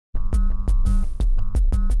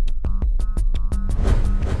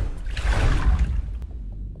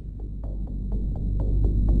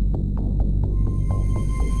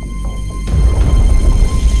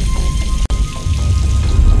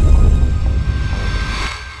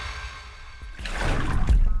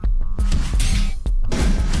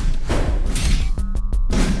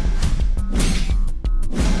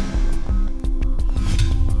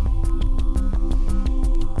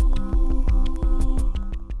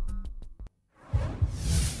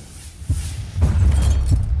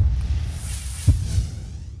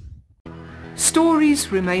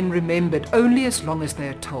Stories remain remembered only as long as they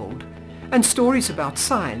are told, and stories about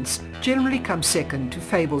science generally come second to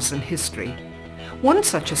fables and history. One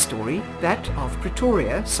such a story, that of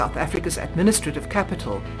Pretoria, South Africa's administrative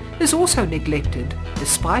capital, is also neglected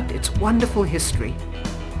despite its wonderful history.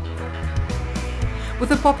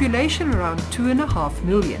 With a population around 2.5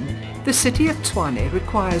 million, the city of Tshwane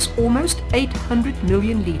requires almost 800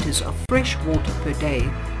 million litres of fresh water per day.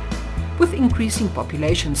 With increasing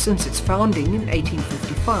population since its founding in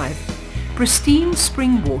 1855, pristine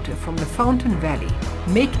spring water from the Fountain Valley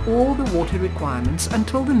met all the water requirements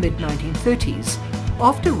until the mid-1930s,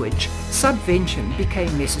 after which subvention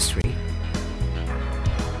became necessary.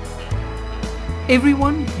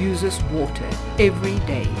 Everyone uses water every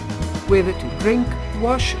day, whether to drink,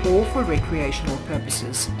 wash or for recreational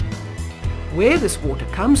purposes. Where this water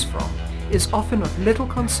comes from is often of little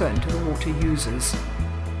concern to the water users.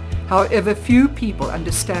 However, few people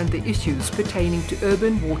understand the issues pertaining to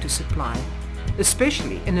urban water supply,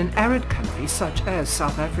 especially in an arid country such as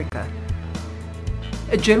South Africa.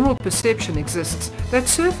 A general perception exists that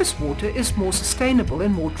surface water is more sustainable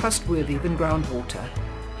and more trustworthy than groundwater.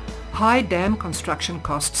 High dam construction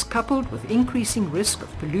costs coupled with increasing risk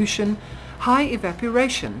of pollution, high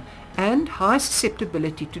evaporation and high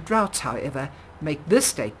susceptibility to droughts, however, make this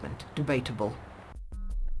statement debatable.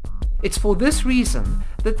 It's for this reason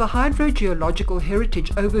that the Hydrogeological Heritage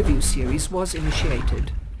Overview series was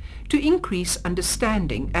initiated, to increase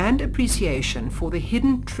understanding and appreciation for the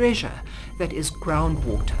hidden treasure that is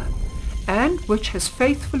groundwater, and which has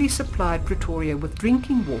faithfully supplied Pretoria with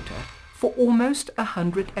drinking water for almost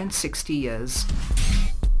 160 years.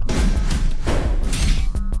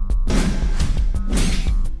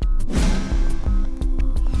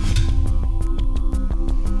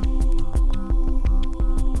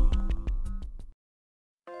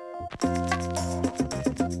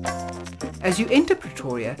 As you enter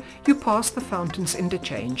Pretoria, you pass the Fountains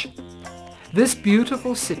Interchange. This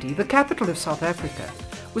beautiful city, the capital of South Africa,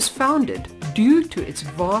 was founded due to its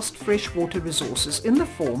vast freshwater resources in the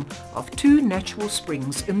form of two natural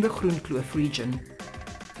springs in the Groenkloof region.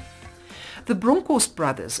 The Bronkhorst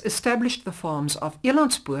brothers established the farms of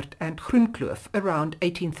Elandspoort and Groenkloof around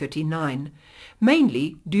 1839,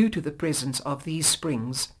 mainly due to the presence of these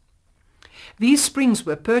springs. These springs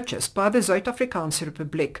were purchased by the Suid-Afrikaanse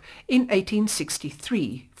Republiek in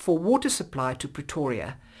 1863 for water supply to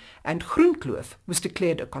Pretoria, and Groenkloof was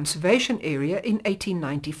declared a conservation area in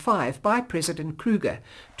 1895 by President Kruger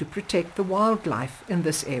to protect the wildlife in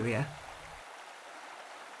this area.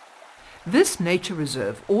 This nature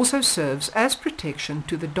reserve also serves as protection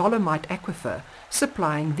to the Dolomite aquifer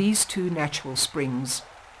supplying these two natural springs.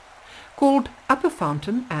 Called Upper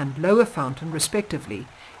Fountain and Lower Fountain respectively,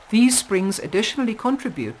 these springs additionally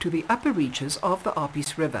contribute to the upper reaches of the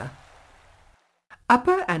Arteries River.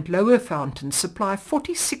 Upper and Lower Fountains supply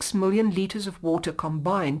 46 million litres of water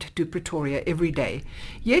combined to Pretoria every day,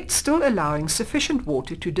 yet still allowing sufficient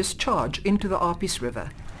water to discharge into the Arteries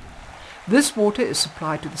River. This water is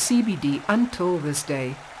supplied to the CBD until this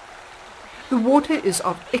day. The water is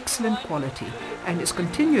of excellent quality and is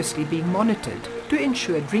continuously being monitored to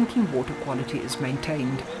ensure drinking water quality is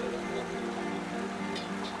maintained.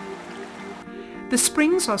 The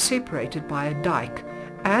springs are separated by a dike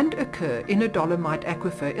and occur in a dolomite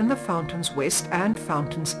aquifer in the Fountains West and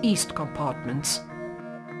Fountains East compartments.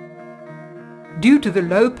 Due to the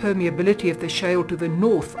low permeability of the shale to the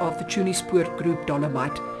north of the Tunispoort Group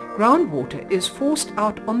dolomite, groundwater is forced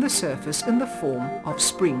out on the surface in the form of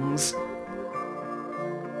springs.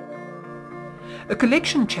 A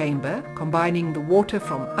collection chamber combining the water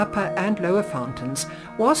from upper and lower fountains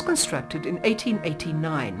was constructed in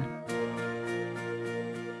 1889.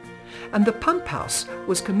 And the pump house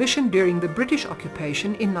was commissioned during the British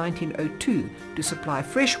occupation in 1902 to supply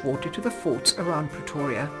fresh water to the forts around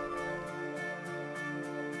Pretoria.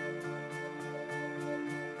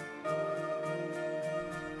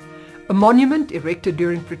 A monument erected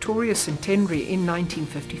during Pretoria's centenary in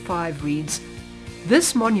 1955 reads,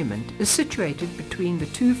 "This monument is situated between the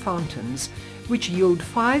two fountains, which yield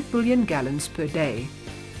 5 billion gallons per day.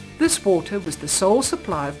 This water was the sole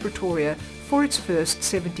supply of Pretoria for its first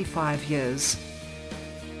 75 years.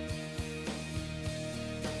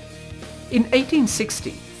 In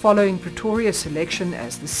 1860, following Pretoria's selection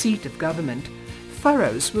as the seat of government,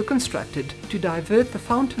 furrows were constructed to divert the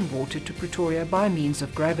fountain water to Pretoria by means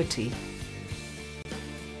of gravity.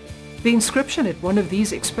 The inscription at one of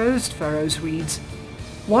these exposed furrows reads,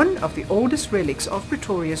 "One of the oldest relics of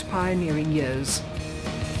Pretoria's pioneering years."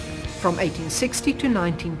 From 1860 to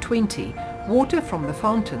 1920, water from the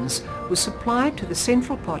fountains was supplied to the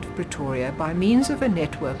central part of Pretoria by means of a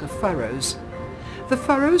network of furrows. The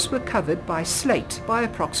furrows were covered by slate by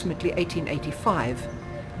approximately 1885,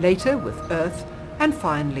 later with earth and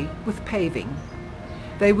finally with paving.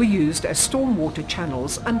 They were used as stormwater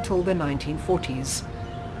channels until the 1940s.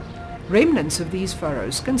 Remnants of these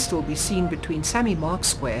furrows can still be seen between Sammy Mark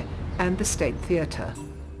Square and the State Theatre.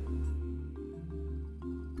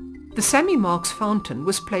 The Sammy Marks fountain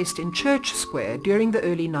was placed in Church Square during the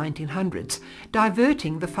early 1900s,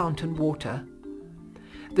 diverting the fountain water.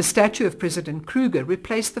 The statue of President Kruger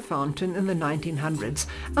replaced the fountain in the 1900s,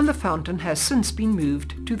 and the fountain has since been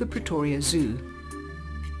moved to the Pretoria Zoo.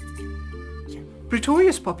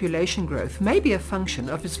 Pretoria's population growth may be a function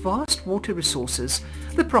of its vast water resources,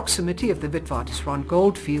 the proximity of the Witwatersrand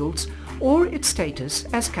goldfields, or its status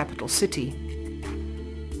as capital city.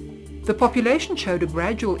 The population showed a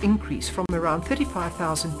gradual increase from around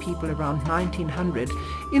 35,000 people around 1900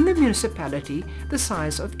 in the municipality the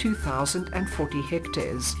size of 2,040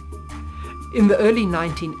 hectares. In the early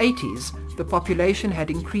 1980s, the population had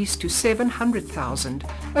increased to 700,000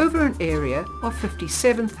 over an area of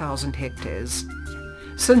 57,000 hectares.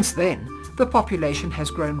 Since then, the population has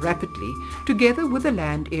grown rapidly, together with the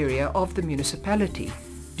land area of the municipality,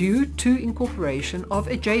 due to incorporation of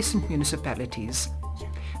adjacent municipalities.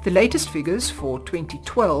 The latest figures for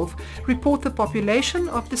 2012 report the population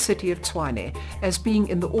of the city of Tshwane as being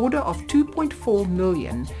in the order of 2.4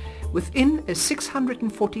 million within a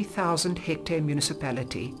 640,000 hectare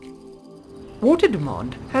municipality. Water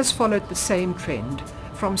demand has followed the same trend,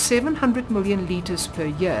 from 700 million litres per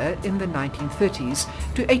year in the 1930s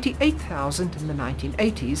to 88,000 in the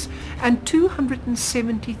 1980s and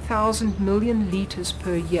 270,000 million litres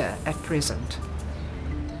per year at present.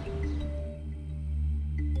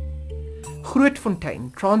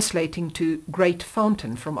 Grootfontein, translating to Great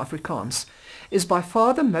Fountain from Afrikaans, is by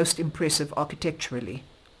far the most impressive architecturally.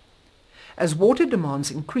 As water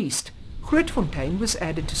demands increased, Grootfontein was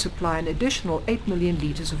added to supply an additional 8 million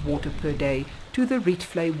litres of water per day to the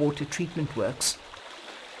Rietvlei water treatment works.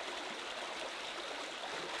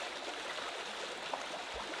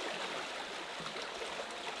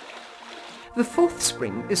 The fourth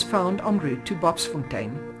spring is found en route to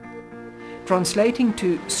Bobsfontein. Translating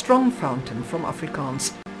to Strong Fountain from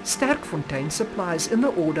Afrikaans, Sterkfontein supplies in the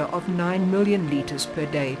order of 9 million litres per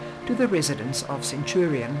day to the residents of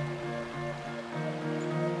Centurion.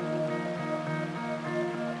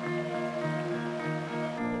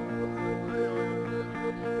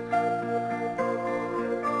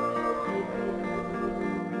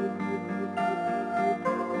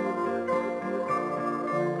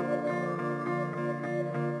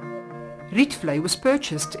 Rietvlei was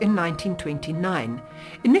purchased in 1929,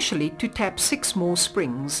 initially to tap 6 more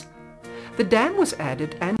springs. The dam was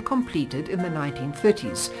added and completed in the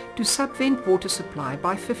 1930s to subvent water supply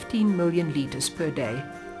by 15 million litres per day.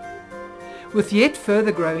 With yet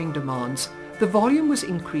further growing demands, the volume was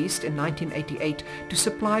increased in 1988 to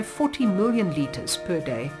supply 40 million litres per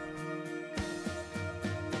day.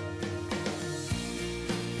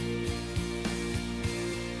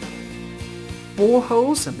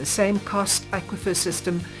 Boreholes in the same karst aquifer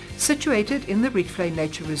system situated in the Rietvlei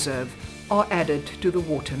Nature Reserve are added to the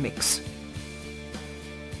water mix.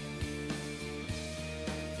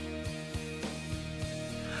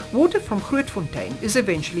 Water from Grootfontein is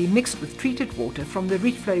eventually mixed with treated water from the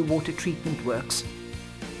Rietvlei water treatment works.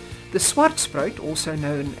 The Swartspruit, also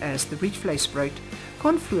known as the Rietvlei Spruit,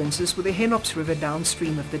 confluences with the Henops River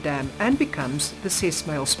downstream of the dam and becomes the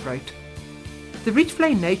Sesmailspruit. The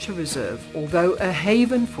Rietvlei Nature Reserve, although a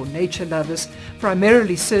haven for nature lovers,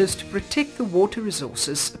 primarily serves to protect the water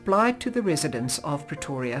resources supplied to the residents of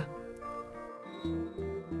Pretoria.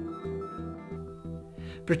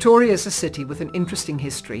 Pretoria is a city with an interesting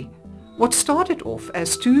history. What started off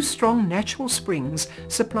as 2 strong natural springs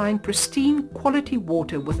supplying pristine quality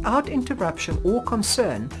water without interruption or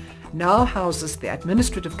concern now houses the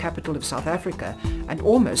administrative capital of South Africa and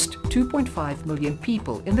almost 2.5 million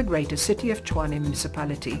people in the greater city of Tshwane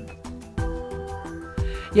municipality.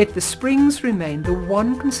 Yet the springs remain the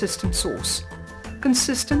one consistent source,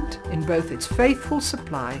 consistent in both its faithful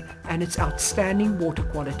supply and its outstanding water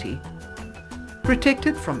quality.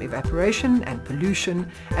 Protected from evaporation and pollution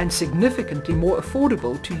and significantly more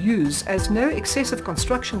affordable to use as no excessive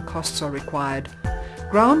construction costs are required,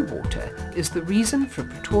 groundwater is the reason for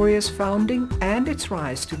Pretoria's founding and its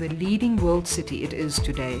rise to the leading world city it is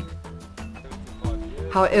today.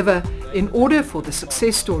 However, in order for the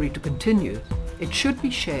success story to continue, it should be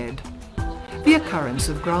shared. The occurrence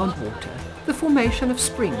of groundwater, the formation of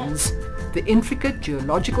springs, the intricate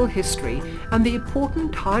geological history and the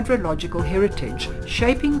important hydrological heritage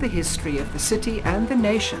shaping the history of the city and the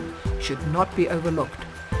nation should not be overlooked.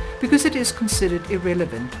 because it is considered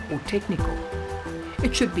irrelevant or technical.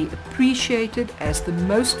 It should be appreciated as the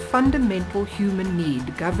most fundamental human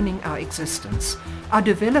need governing our existence, our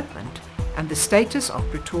development, and the status of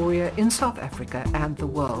Pretoria in South Africa and the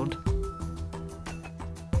world.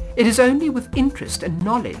 It is only with interest and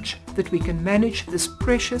knowledge that we can manage this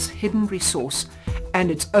precious hidden resource,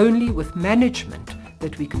 and it's only with management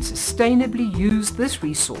that we can sustainably use this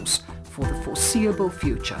resource for the foreseeable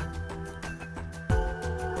future.